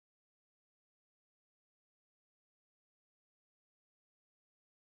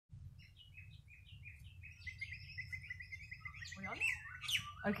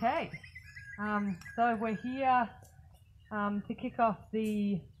Okay, so we're here to kick off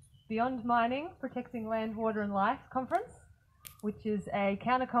the Beyond Mining, Protecting Land, Water and Life conference, which is a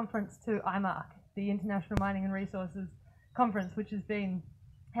counter-conference to Imarc, the International Mining and Resources Conference, which has been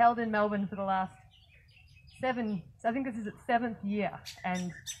held in Melbourne for the last I think this is its 7th year,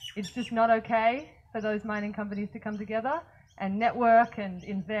 and it's just not okay for those mining companies to come together and network and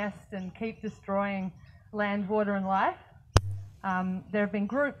invest and keep destroying land, water and life. There have been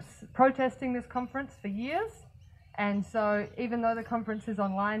groups protesting this conference for years, and so even though the conference is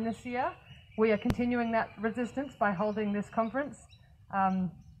online this year, we are continuing that resistance by holding this conference, and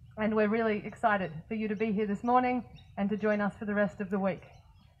we're really excited for you to be here this morning and to join us for the rest of the week.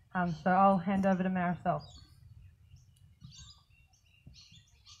 So I'll hand over to Marisol.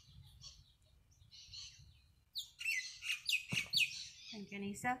 Thank you,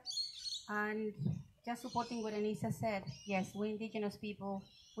 Anissa. And just supporting what Anissa said, yes, we Indigenous people,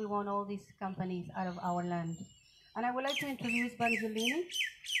 we want all these companies out of our land. And I would like to introduce Banjulini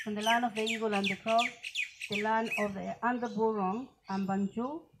from the land of the eagle and the crow, the land of the Wurunjeri Woiwurrung and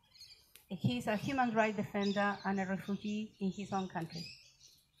Banjul. He's a human rights defender and a refugee in his own country.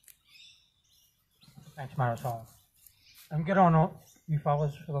 Thanks, Marisol. And get on you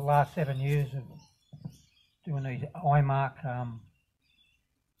fellas for the last 7 years of doing these Imarc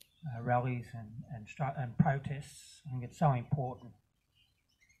rallies and protests. I think it's so important.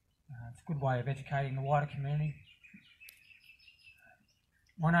 It's a good way of educating the wider community.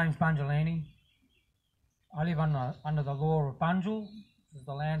 My name's Banjulini. I live under the law of Banjul. This is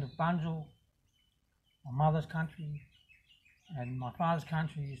the land of Banjul, my mother's country, and my father's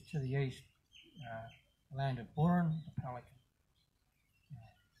country is to the east, the land of Wurrung, the Pelican.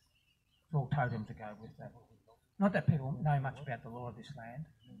 It's all totems to go with that. Not that people know much about the law of this land.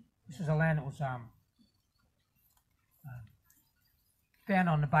 This is a land that was found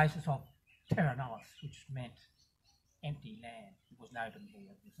on the basis of terra nullius, which meant empty land. There was nobody here.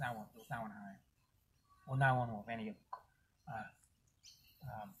 There was no one home, or no one of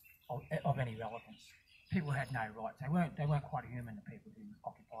any relevance. People had no rights. They weren't quite human, the people who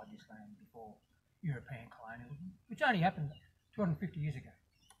occupied this land before European colonialism, which only happened 250 years ago.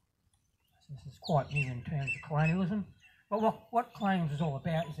 So this is quite new in terms of colonialism. But what colonialism is all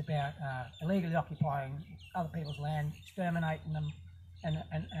about is about illegally occupying other people's land, exterminating them, and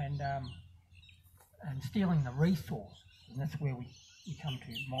stealing the resource. And that's where we come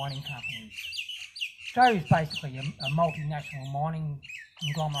to mining companies. Australia is basically a multinational mining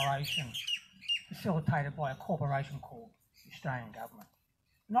conglomeration facilitated by a corporation called the Australian government.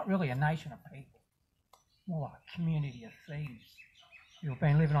 Not really a nation of people, more like a community of thieves who have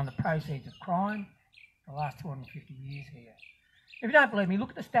been living on the proceeds of crime for the last 250 years here. If you don't believe me, look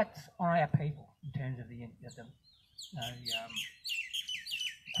at the stats on our people in terms of the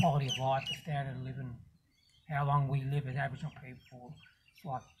quality of life, the standard of living, how long we live as Aboriginal people. It's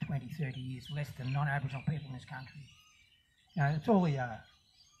like 20, 30 years less than non-Aboriginal people in this country. You know, it's all the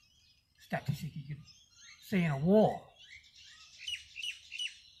statistics you could see in a war.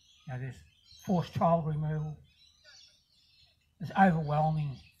 You know, there's forced child removal, there's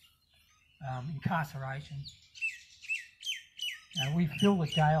overwhelming incarceration. You know, we fill the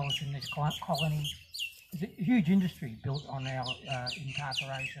jails in this colony. There's a huge industry built on our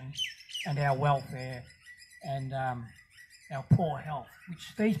incarceration and our welfare and our poor health,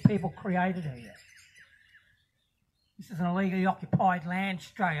 which these people created here. This is an illegally occupied land,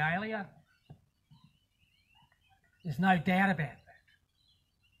 Australia. There's no doubt about that.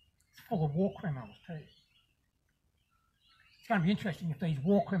 It's full of war criminals too. It's going to be interesting if these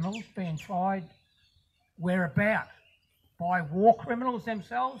war criminals being tried were about by war criminals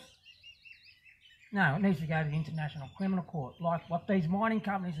themselves. No, it needs to go to the International Criminal Court, like what these mining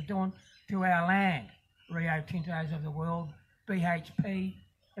companies are doing to our land. Rio Tintos of the world, BHP,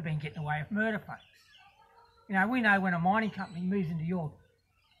 have been getting away with murder folks. You know, we know when a mining company moves into your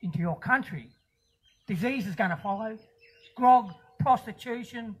country, disease is going to follow, grog,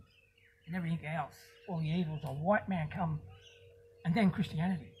 prostitution, and everything else. All the evils of white man come, and then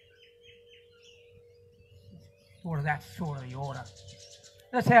Christianity. That's sort of the order.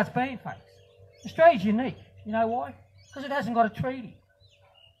 That's how it's been, folks. Australia's unique. You know why? Because it hasn't got a treaty.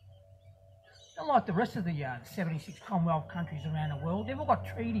 Not like the rest of the 76 Commonwealth countries around the world. They've all got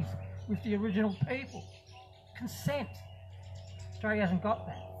treaties with the original people. Consent. Australia hasn't got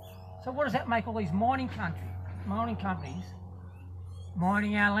that. So what does that make all these mining companies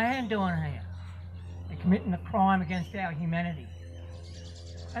mining our land doing here? They're committing a crime against our humanity.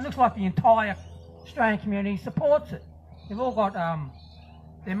 And it looks like the entire Australian community supports it. They've all got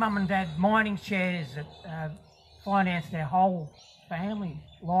their mum and dad mining shares at finance their whole family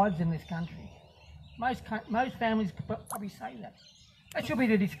lives in this country. Most families could probably say that. That should be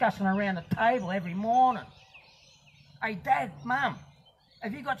the discussion around the table every morning. Hey, Dad, Mum,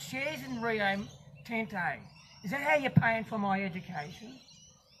 have you got shares in Rio Tinto? Is that how you're paying for my education?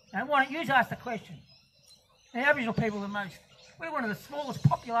 Now, why don't you ask the question? The Aboriginal people we're one of the smallest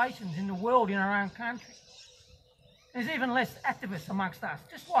populations in the world in our own country. There's even less activists amongst us,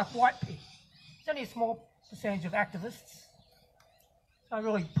 just like white people. There's only a small percentage of activists. So I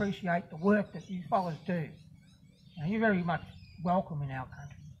really appreciate the work that you fellas do. You're very much welcome in our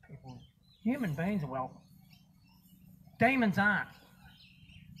country. People, human beings are welcome. Demons aren't.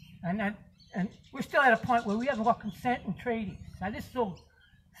 And we're still at a point where we haven't got consent and treaties. So this is all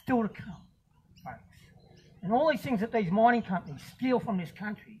still to come, folks. And all these things that these mining companies steal from this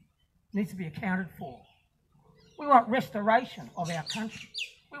country needs to be accounted for. We want restoration of our country.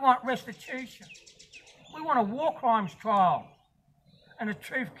 We want restitution. We want a war crimes trial and a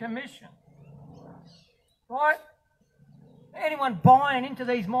truth commission. Right? Anyone buying into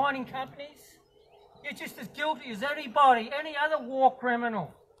these mining companies, you're just as guilty as anybody, any other war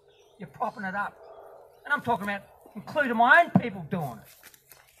criminal. You're propping it up. And I'm talking about including my own people doing it.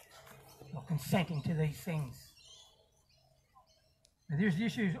 Or consenting to these things. Now, there's the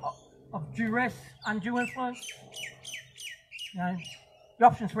issues of duress, undue influence. The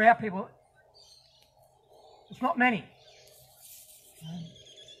options for our people, it's not many.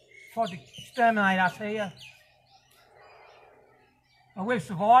 Tried to exterminate us here. But we've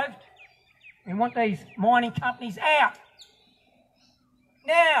survived. We want these mining companies out.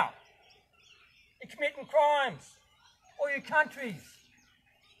 Now, you're committing crimes. All your countries.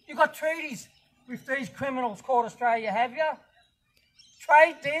 You've got treaties with these criminals called Australia, have you?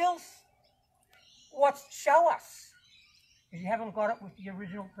 Trade deals? Show us. Because you haven't got it with the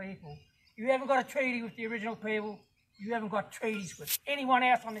original people. You haven't got a treaty with the original people. You haven't got treaties with anyone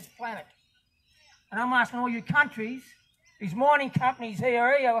else on this planet. And I'm asking all you countries, these mining companies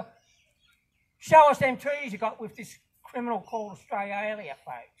here, show us them treaties you got with this criminal called Australia,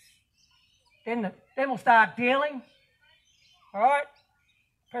 folks. Then we'll start dealing. All right?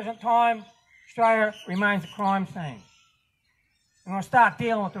 Present time, Australia remains a crime scene. We're going to start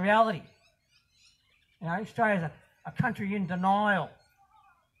dealing with the reality. Australia's a country in denial.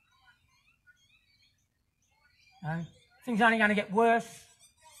 Things are only going to get worse.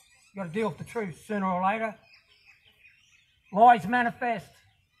 You've got to deal with the truth sooner or later. Lies manifest.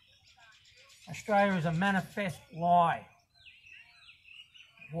 Australia is a manifest lie.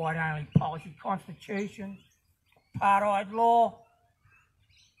 White-only policy, constitution, apartheid law,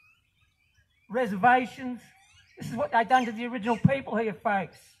 reservations. This is what they've done to the original people here,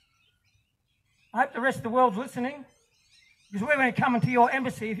 folks. I hope the rest of the world's listening, because we're going to come into your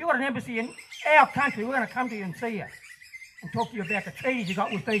embassy. If you've got an embassy in our country, we're going to come to you and see you and talk to you about the treaties you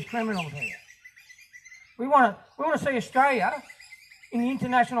got with these criminals here. We want to see Australia in the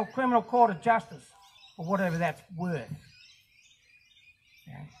International Criminal Court of Justice, or whatever that's worth.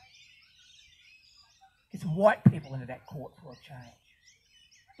 Get some white people into that court for a change,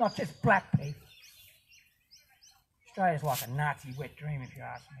 not just black people. Australia's like a Nazi wet dream, if you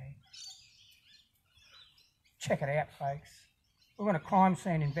ask me. Check it out, folks. We're on a crime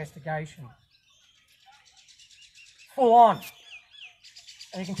scene investigation. Full on.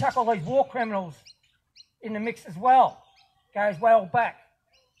 And you can chuck all these war criminals in the mix as well. Goes well back.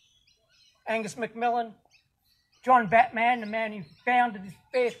 Angus McMillan, John Batman, the man who founded this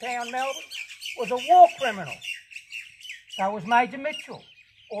fair town, Melbourne, was a war criminal. So was Major Mitchell.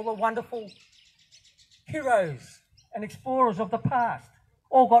 All the wonderful heroes and explorers of the past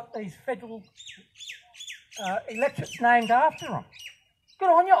all got these federal electorates named after them. Good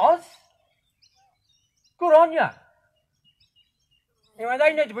on you, Oz. Good on you. Anyway,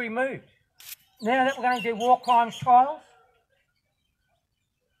 they need to be removed. Now that we're going to do war crimes trials,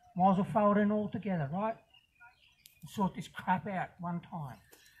 might as well throw it in all together, right? And sort this crap out one time.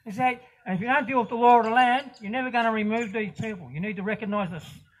 And if you don't deal with the law of the land, you're never going to remove these people. You need to recognise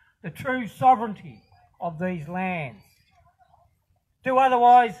the true sovereignty of these lands. Do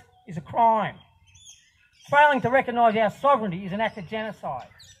otherwise is a crime. Failing to recognise our sovereignty is an act of genocide.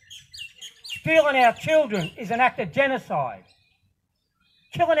 Stealing our children is an act of genocide.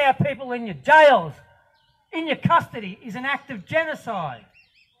 Killing our people in your jails, in your custody, is an act of genocide.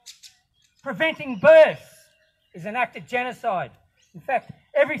 Preventing births is an act of genocide. In fact,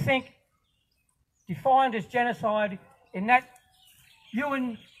 everything defined as genocide in that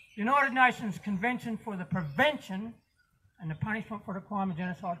United Nations Convention for the Prevention and the Punishment for the Crime of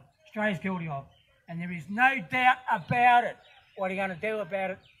Genocide, Australia's guilty of. And there is no doubt about it. What are you going to do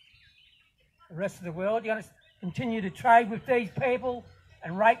about it? The rest of the world, you're going to continue to trade with these people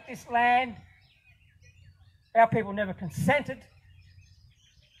and rape this land. Our people never consented.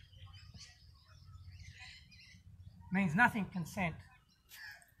 Means nothing, consent.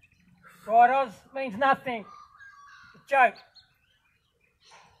 Right, Oz? Means nothing. It's a joke.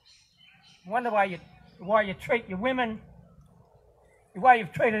 I wonder why you treat your women, the way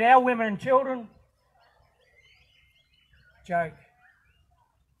you've treated our women and children. Joke.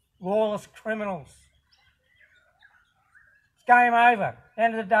 Lawless criminals. It's game over.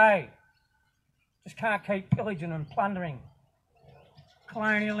 End of the day. Just can't keep pillaging and plundering.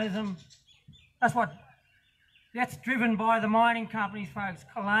 Colonialism. That's driven by the mining companies, folks.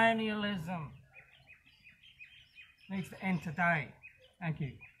 Colonialism. Needs to end today. Thank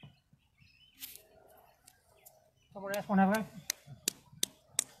you. Someone else want to have a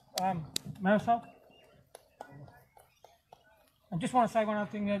go? Marisol? I just want to say one other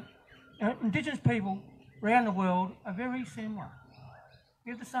thing, that Indigenous people around the world are very similar.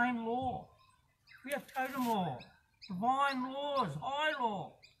 We have the same law. We have totem law, divine laws, high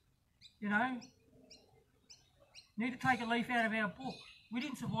law. You know, need to take a leaf out of our book. We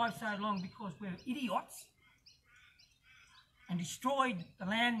didn't survive so long because we're idiots and destroyed the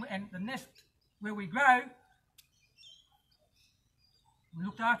land and the nest where we grow. We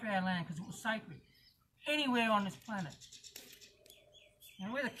looked after our land because it was sacred. Anywhere on this planet.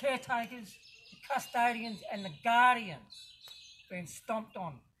 And we're the caretakers, the custodians and the guardians being stomped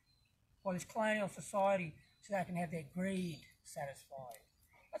on by this colonial society so they can have their greed satisfied.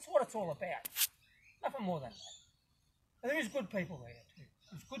 That's what it's all about. Nothing more than that. But there is good people there too.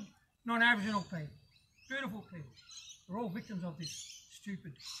 There's good non-Aboriginal people, beautiful people. We're all victims of this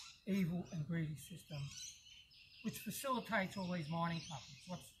stupid, evil and greedy system which facilitates all these mining companies.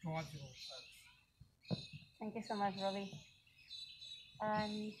 What drives it all, folks. Thank you so much, Robbie.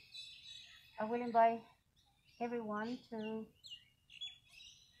 And I will invite everyone to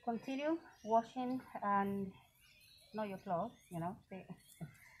continue washing and not your clothes, you know,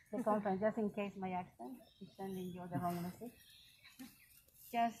 the conference, just in case my accent is sending you the wrong message.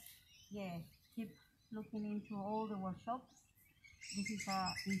 Just, yeah, keep looking into all the workshops. This is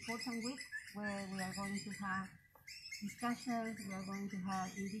an important week where we are going to have discussions, we are going to have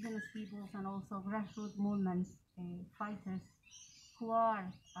Indigenous peoples and also grassroots movements, fighters who are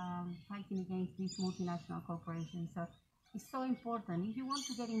fighting against these multinational corporations. So it's so important. If you want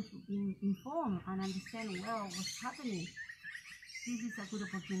to get informed and understand well what's happening, this is a good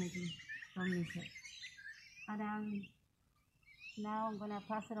opportunity. Don't miss it. And now I'm going to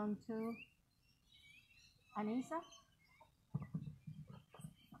pass it on to Anissa.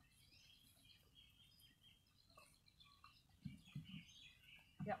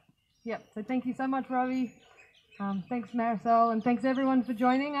 Yep, so thank you so much, Robbie. Thanks, Marisol, and thanks everyone for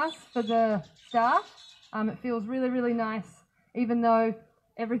joining us, for the staff. It feels really, really nice, even though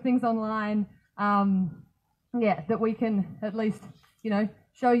everything's online, that we can at least,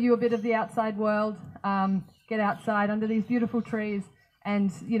 show you a bit of the outside world, get outside under these beautiful trees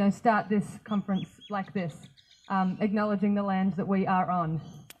and, start this conference like this, acknowledging the land that we are on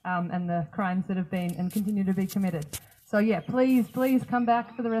and the crimes that have been and continue to be committed. So yeah, please come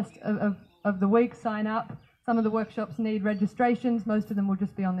back for the rest of the week, sign up. Some of the workshops need registrations, most of them will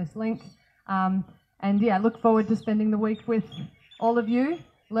just be on this link. And yeah, look forward to spending the week with all of you,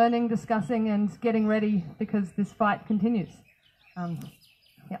 learning, discussing and getting ready because this fight continues.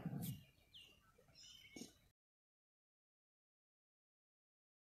 Yeah.